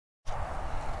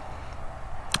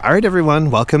Alright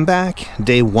everyone, welcome back.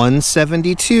 Day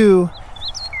 172.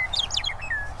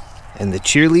 And the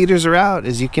cheerleaders are out,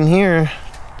 as you can hear.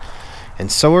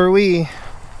 And so are we.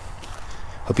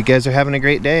 Hope you guys are having a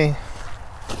great day.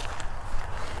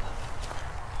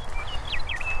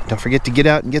 Don't forget to get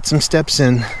out and get some steps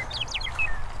in.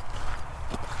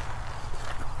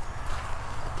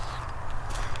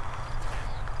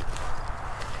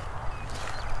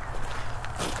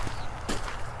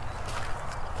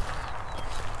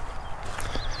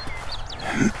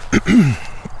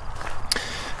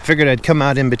 Figured I'd come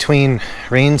out in between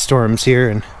rainstorms here,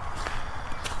 and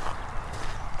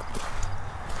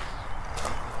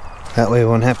that way I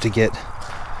won't have to get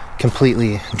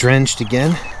completely drenched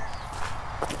again.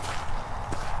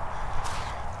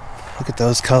 Look at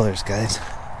those colors, guys.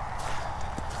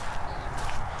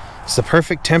 It's the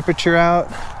perfect temperature out.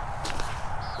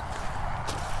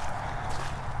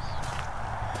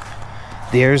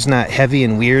 The air's not heavy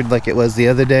and weird like it was the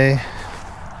other day.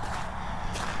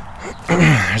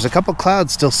 There's a couple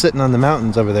clouds still sitting on the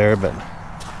mountains over there, but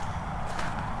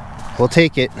we'll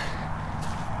take it.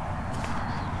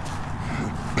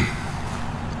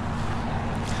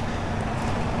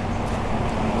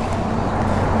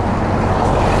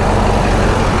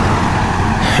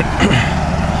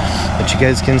 But you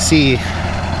guys can see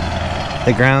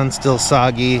the ground's still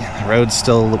soggy, the road's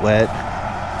still wet.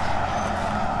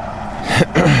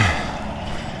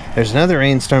 There's another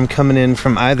rainstorm coming in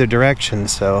from either direction,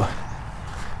 so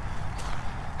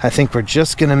I think we're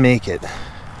just gonna make it.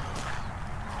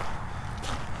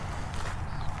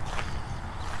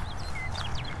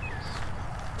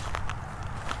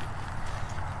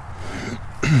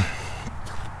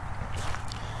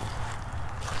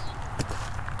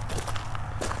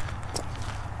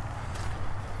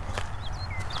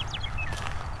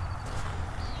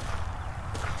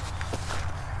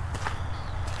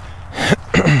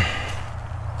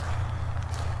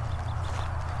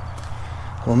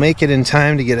 We'll make it in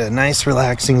time to get a nice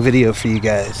relaxing video for you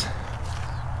guys.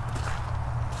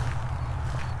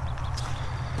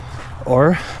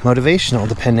 Or motivational,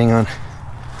 depending on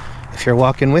if you're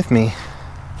walking with me.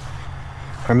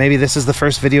 Or maybe this is the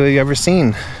first video you've ever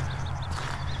seen.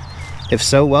 If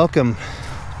so, welcome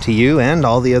to you and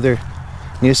all the other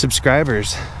new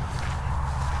subscribers.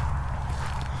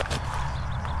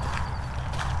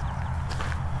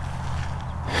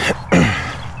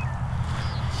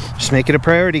 Make it a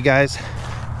priority, guys. It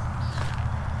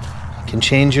can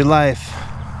change your life.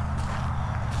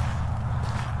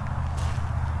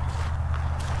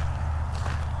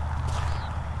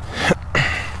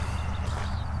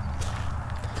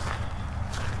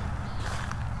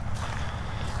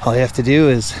 All you have to do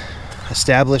is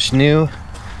establish new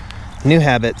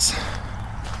habits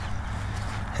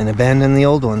and abandon the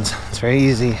old ones. It's very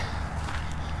easy.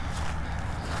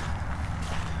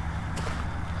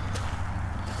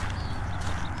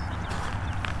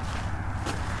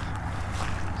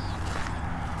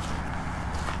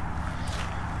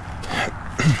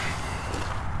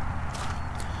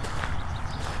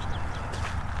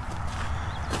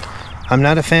 I'm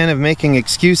not a fan of making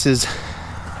excuses.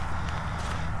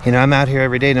 You know, I'm out here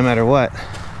every day no matter what.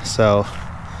 So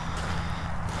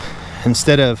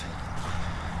instead of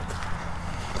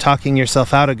talking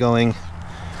yourself out of going,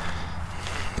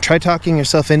 try talking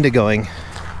yourself into going.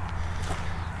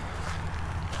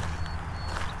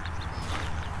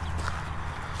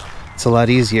 It's a lot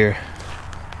easier.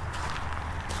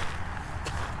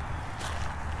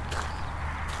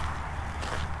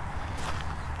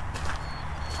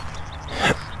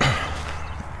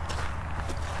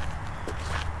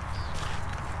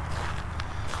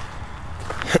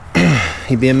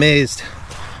 You'd be amazed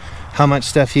how much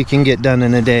stuff you can get done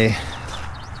in a day.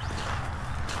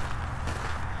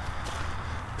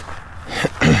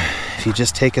 If you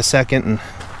just take a second and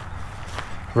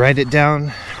write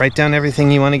down everything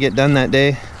you want to get done that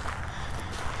day.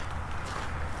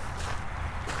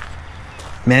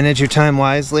 Manage your time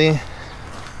wisely.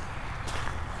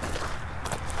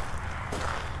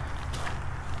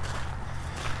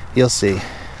 You'll see.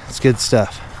 It's good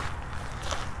stuff.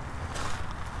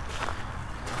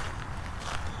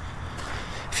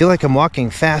 I feel like I'm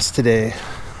walking fast today.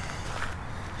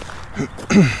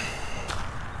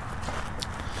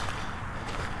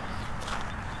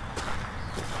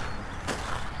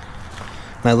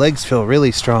 My legs feel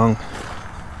really strong.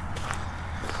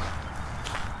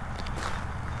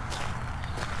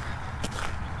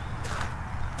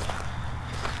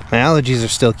 My allergies are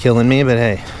still killing me, but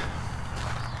hey,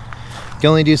 you can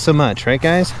only do so much, right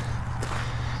guys?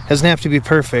 Doesn't have to be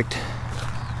perfect.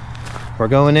 We're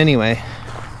going anyway.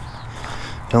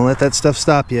 Don't let that stuff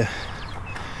stop you.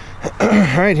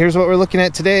 Alright, here's what we're looking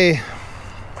at today.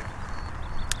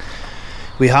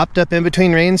 We hopped up in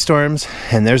between rainstorms,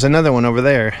 and there's another one over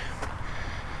there.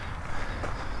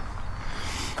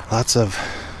 Lots of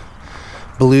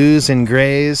blues and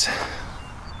grays.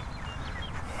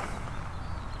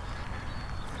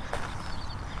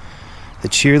 The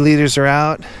cheerleaders are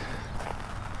out.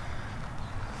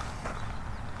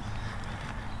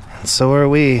 And so are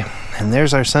we. And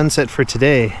there's our sunset for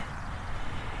today.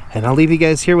 And I'll leave you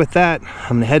guys here with that.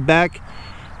 I'm gonna head back,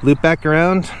 loop back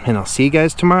around, and I'll see you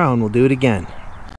guys tomorrow, and we'll do it again.